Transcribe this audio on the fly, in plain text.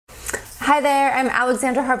Hi there, I'm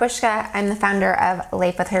Alexandra Harbushka. I'm the founder of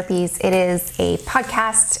Life With Herpes. It is a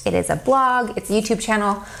podcast, it is a blog, it's a YouTube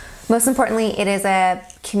channel. Most importantly, it is a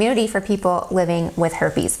community for people living with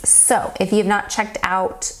herpes. So if you have not checked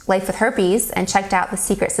out Life With Herpes and checked out the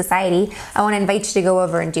Secret Society, I want to invite you to go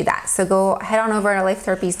over and do that. So go head on over to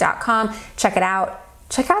lifewithherpes.com, check it out.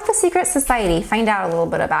 Check out the Secret Society, find out a little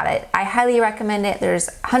bit about it. I highly recommend it. There's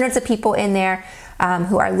hundreds of people in there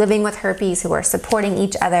who are living with herpes, who are supporting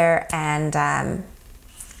each other, and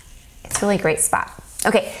it's really a great spot.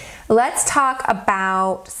 Okay, let's talk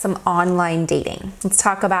about some online dating. Let's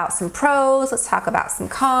talk about some pros, let's talk about some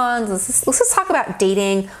cons, let's just talk about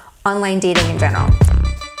dating, online dating in general.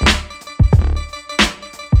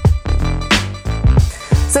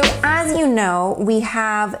 So as you know, we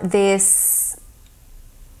have this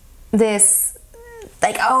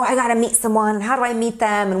like, oh, I gotta meet someone, how do I meet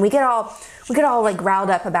them? And we get all like riled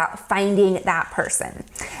up about finding that person.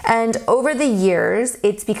 And over the years,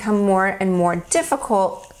 it's become more and more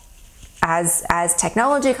difficult as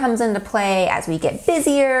technology comes into play, as we get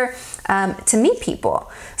busier, to meet people.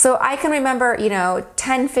 So I can remember,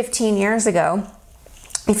 10, 15 years ago,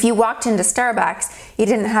 if you walked into Starbucks, you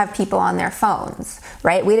didn't have people on their phones,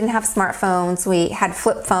 right? We didn't have smartphones, we had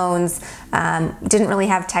flip phones, didn't really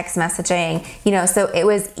have text messaging, so it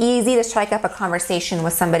was easy to strike up a conversation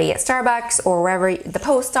with somebody at Starbucks or wherever, the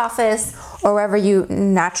post office, or wherever you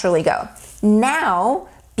naturally go. Now,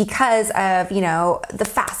 because of, the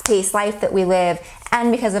fast-paced life that we live,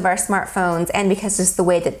 and because of our smartphones, and because just the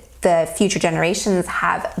way that the future generations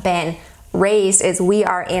have been raised, is we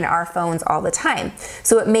are in our phones all the time.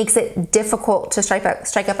 So it makes it difficult to strike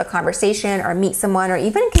up a conversation or meet someone, or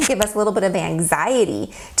even can give us a little bit of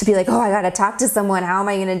anxiety to be like, oh, I gotta talk to someone. How am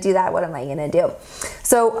I gonna do that? What am I gonna do?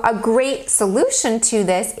 So a great solution to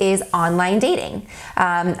this is online dating.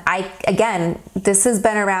 Again, this has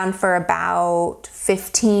been around for about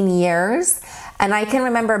 15 years. And I can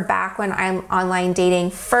remember back when online dating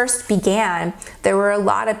first began, there were a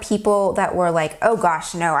lot of people that were like, oh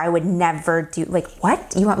gosh, no, I would never do, like,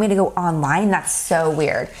 what? You want me to go online? That's so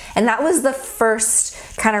weird. And that was the first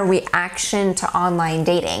kind of reaction to online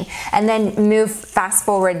dating. And then fast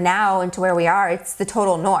forward now into where we are, it's the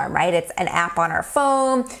total norm, right? It's an app on our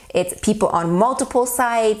phone, it's people on multiple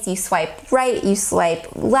sites, you swipe right, you swipe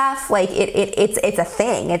left, like it's a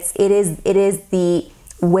thing. It is the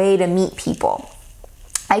way to meet people.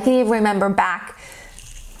 I can even remember back,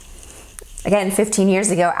 again, 15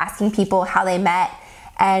 years ago, asking people how they met,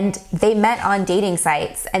 and they met on dating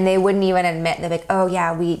sites, and they wouldn't even admit. They're like, oh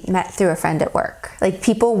yeah, we met through a friend at work. Like,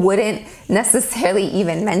 people wouldn't necessarily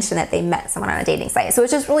even mention that they met someone on a dating site. So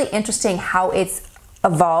it's just really interesting how it's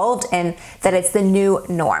evolved and that it's the new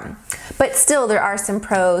norm. But still, there are some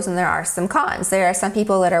pros and there are some cons. There are some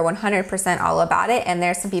people that are 100% all about it, and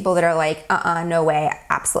there's some people that are like, no way,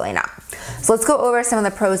 absolutely not. So let's go over some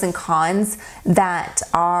of the pros and cons that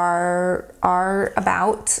are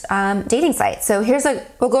about dating sites. So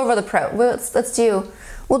we'll go over the pro.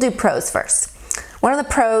 We'll do pros first. One of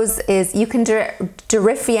the pros is you can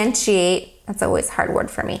differentiate, that's always a hard word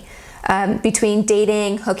for me, between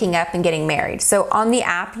dating, hooking up, and getting married. So on the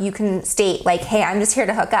app, you can state like, hey, I'm just here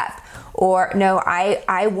to hook up. Or no,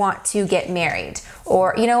 I want to get married.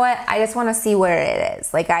 Or you know what, I just want to see what it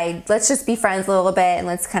is. Like, let's just be friends a little bit and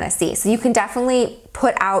let's kind of see. So you can definitely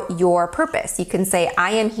put out your purpose. You can say,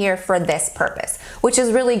 I am here for this purpose, which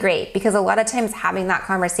is really great, because a lot of times having that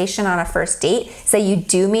conversation on a first date, say you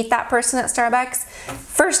do meet that person at Starbucks,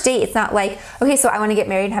 first date, it's not like, okay, so I want to get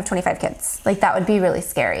married and have 25 kids. Like, that would be really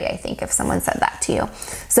scary, I think, if someone said that to you.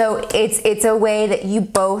 So it's a way that you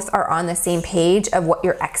both are on the same page of what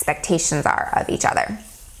your expectations are of each other.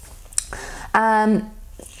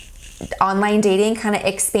 Online dating kind of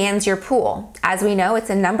expands your pool. As we know, it's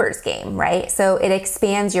a numbers game, right? So it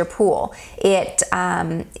expands your pool. It'll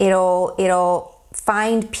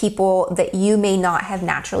find people that you may not have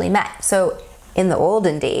naturally met. So in the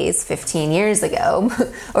olden days, 15 years ago,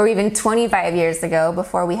 or even 25 years ago,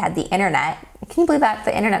 before we had the internet, can you believe that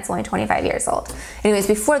the internet's only 25 years old? Anyways,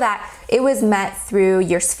 before that, it was met through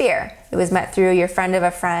your sphere. It was met through your friend of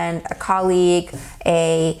a friend, a colleague,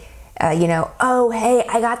 oh, hey,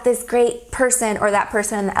 I got this great person, or that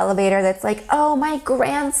person in the elevator that's like, oh, my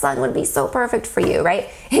grandson would be so perfect for you, right?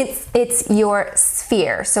 It's your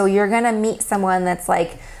sphere. So you're gonna meet someone that's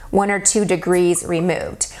like 1 or 2 degrees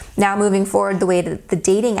removed. Now, moving forward, the way that the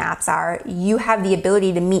dating apps are, you have the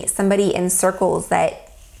ability to meet somebody in circles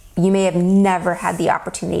that you may have never had the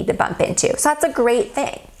opportunity to bump into. So that's a great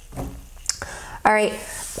thing. All right,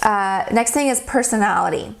 next thing is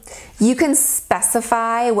personality. You can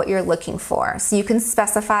specify what you're looking for. So you can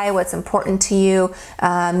specify what's important to you.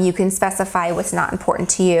 You can specify what's not important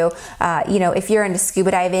to you. You know, if you're into scuba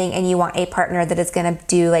diving and you want a partner that is gonna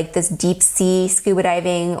do like this deep sea scuba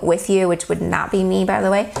diving with you, which would not be me, by the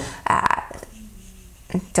way. I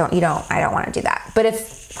don't wanna do that. But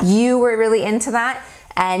if you were really into that,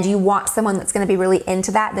 and you want someone that's going to be really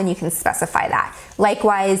into that, then you can specify that.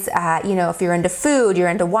 Likewise, you know, if you're into food, you're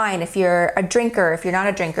into wine, if you're a drinker, if you're not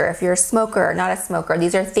a drinker, if you're a smoker or not a smoker,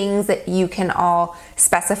 these are things that you can all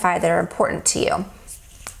specify that are important to you.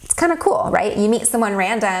 It's kind of cool, right? You meet someone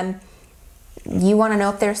random, you want to know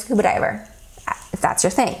if they're a scuba diver, if that's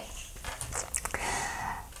your thing.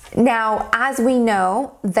 Now, as we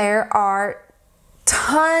know, there are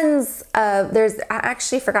tons of, I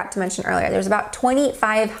actually forgot to mention earlier, there's about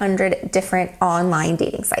 2,500 different online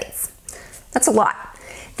dating sites. That's a lot.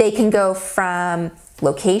 They can go from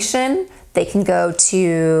location, they can go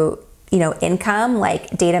to, you know, income,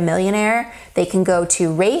 like Date a Millionaire, they can go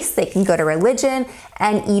to race, they can go to religion,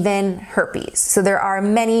 and even herpes. So there are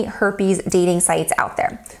many herpes dating sites out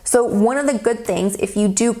there. So one of the good things, if you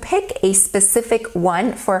do pick a specific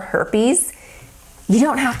one for herpes, you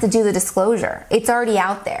don't have to do the disclosure. It's already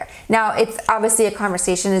out there. Now, it's obviously a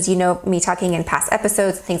conversation, as you know, me talking in past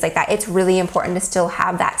episodes, things like that. It's really important to still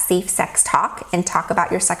have that safe sex talk and talk about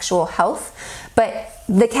your sexual health. But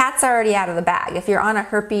the cat's already out of the bag. If you're on a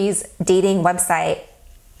herpes dating website,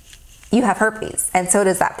 you have herpes, and so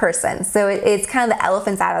does that person. So it's kind of the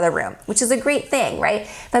elephant's out of the room, which is a great thing, right?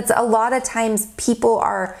 That's a lot of times people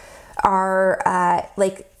are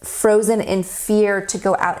like frozen in fear to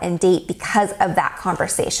go out and date because of that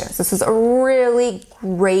conversation. So this is a really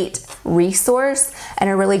great resource and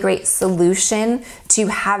a really great solution to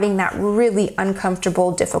having that really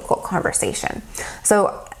uncomfortable, difficult conversation.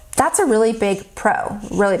 So that's a really big pro,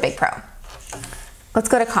 really big pro. Let's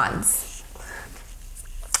go to cons.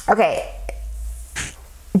 Okay,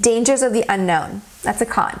 dangers of the unknown. That's a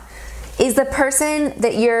con. Is the person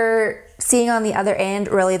that you're seeing on the other end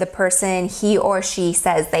really the person he or she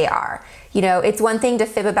says they are? You know, it's one thing to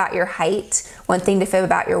fib about your height, one thing to fib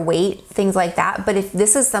about your weight, things like that. But if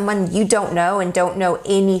this is someone you don't know and don't know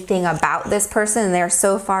anything about this person and they're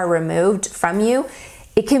so far removed from you,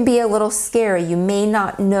 it can be a little scary. You may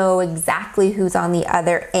not know exactly who's on the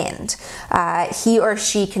other end. He or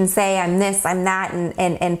she can say, I'm this, I'm that,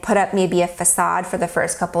 and put up maybe a facade for the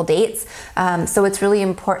first couple dates. So it's really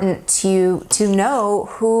important to know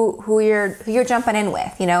who you're jumping in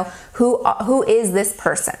with. You know, who is this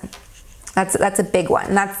person? That's a big one.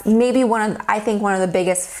 And that's maybe I think one of the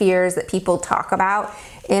biggest fears that people talk about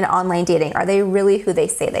in online dating. Are they really who they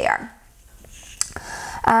say they are?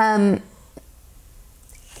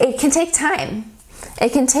 It can take time.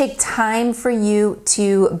 It can take time for you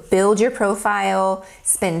to build your profile,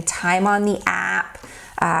 spend time on the app.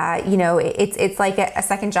 You know, it's like a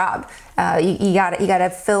second job. You gotta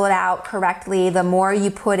fill it out correctly. The more you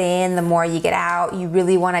put in, the more you get out. You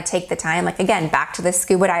really want to take the time. Like, again, back to the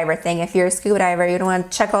scuba diver thing. If you're a scuba diver, you don't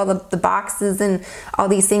want to check all the boxes and all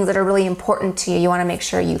these things that are really important to you. You want to make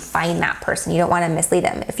sure you find that person. You don't want to mislead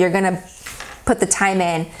them. If you're gonna put the time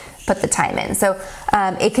in, put the time in. So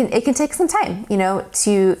it can take some time, you know,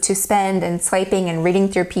 to spend and swiping and reading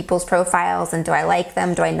through people's profiles, and do I like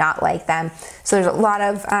them, do I not like them? So there's a lot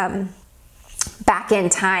of back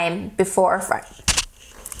end time before front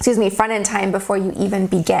end time before you even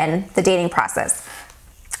begin the dating process.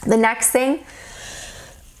 The next thing,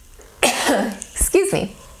 excuse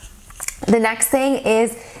me, the next thing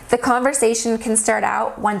is the conversation can start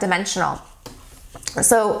out one-dimensional.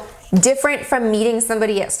 So different from meeting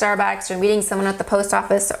somebody at Starbucks or meeting someone at the post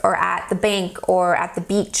office or at the bank or at the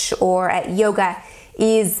beach or at yoga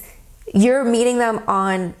is you're meeting them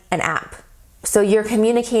on an app. So you're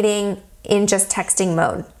communicating in just texting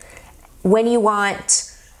mode. When you want,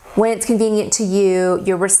 when it's convenient to you,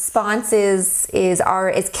 your response is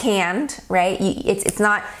canned, right? It's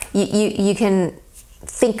not, you can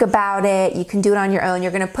think about it, you can do it on your own,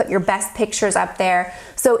 you're gonna put your best pictures up there.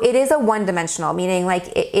 So it is a one-dimensional, meaning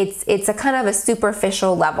like it's a kind of a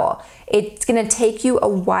superficial level. It's gonna take you a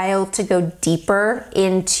while to go deeper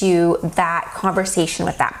into that conversation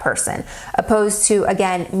with that person, opposed to,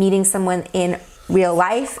 again, meeting someone in real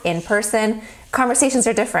life, in person. Conversations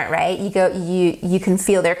are different, right? You can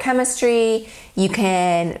feel their chemistry, you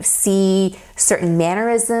can see certain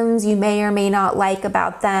mannerisms you may or may not like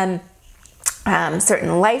about them,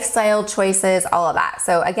 certain lifestyle choices, all of that.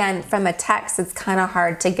 So again, from a text, it's kind of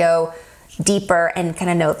hard to go deeper and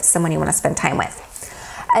kind of know if it's someone you want to spend time with.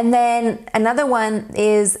 And then another one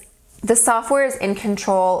is the software is in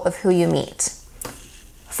control of who you meet.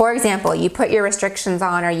 For example, you put your restrictions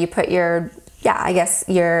on, or you put your, I guess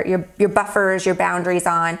your buffers, your boundaries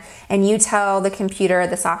on, and you tell the computer,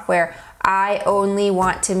 the software, I only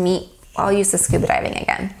want to meet, I'll use the scuba diving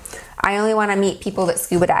again. I only want to meet people that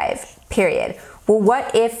scuba dive, period. Well,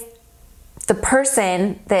 what if the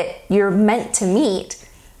person that you're meant to meet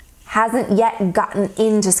hasn't yet gotten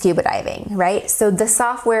into scuba diving, right? So the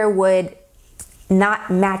software would not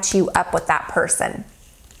match you up with that person.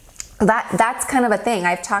 That's kind of a thing.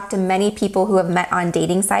 I've talked to many people who have met on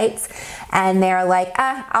dating sites, and they're like,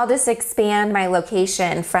 I'll just expand my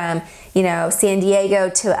location from, San Diego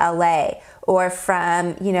to LA, or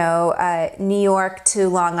from, New York to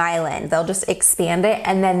Long Island. They'll just expand it,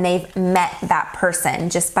 and then they've met that person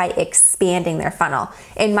just by expanding their funnel.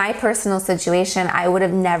 In my personal situation, I would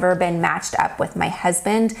have never been matched up with my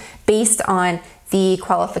husband based on the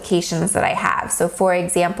qualifications that I have. So for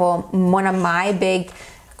example, one of my big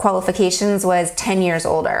qualifications was 10 years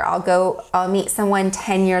older. I'll meet someone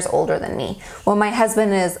 10 years older than me. Well, my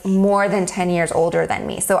husband is more than 10 years older than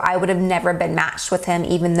me, so I would have never been matched with him,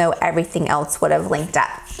 even though everything else would have linked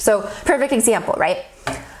up. So perfect example, right?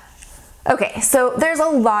 Okay, so there's a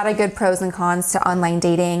lot of good pros and cons to online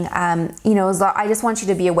dating. I just want you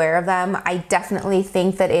to be aware of them. I definitely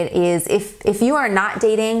think that it is, if you are not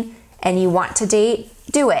dating and you want to date,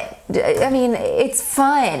 do it. I mean, it's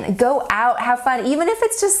fun. Go out, have fun. Even if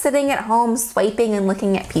it's just sitting at home swiping and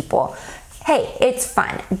looking at people. Hey, it's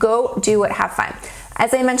fun. Go do it, have fun.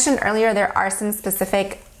 As I mentioned earlier, there are some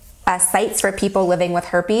specific sites for people living with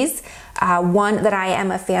herpes. One that I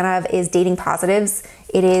am a fan of is Dating Positives.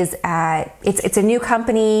 It is, it's a new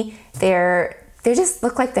company. They just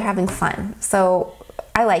look like they're having fun. So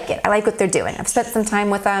I like it. I like what they're doing. I've spent some time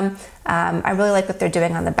with them. I really like what they're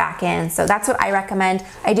doing on the back end. So that's what I recommend.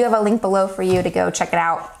 I do have a link below for you to go check it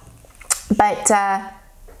out. But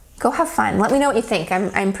go have fun. Let me know what you think.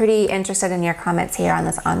 I'm pretty interested in your comments here on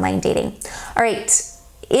this online dating. All right.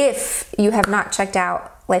 If you have not checked out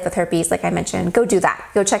Life with Herpes, like I mentioned, go do that.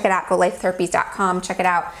 Go check it out. Go lifewithherpes.com. Check it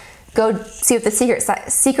out. Go see what the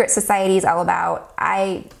secret society is all about.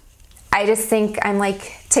 I just think I'm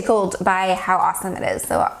like tickled by how awesome it is.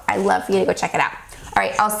 So I love for you to go check it out. All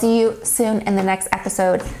right, I'll see you soon in the next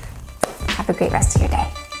episode. Have a great rest of your day.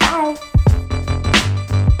 Bye.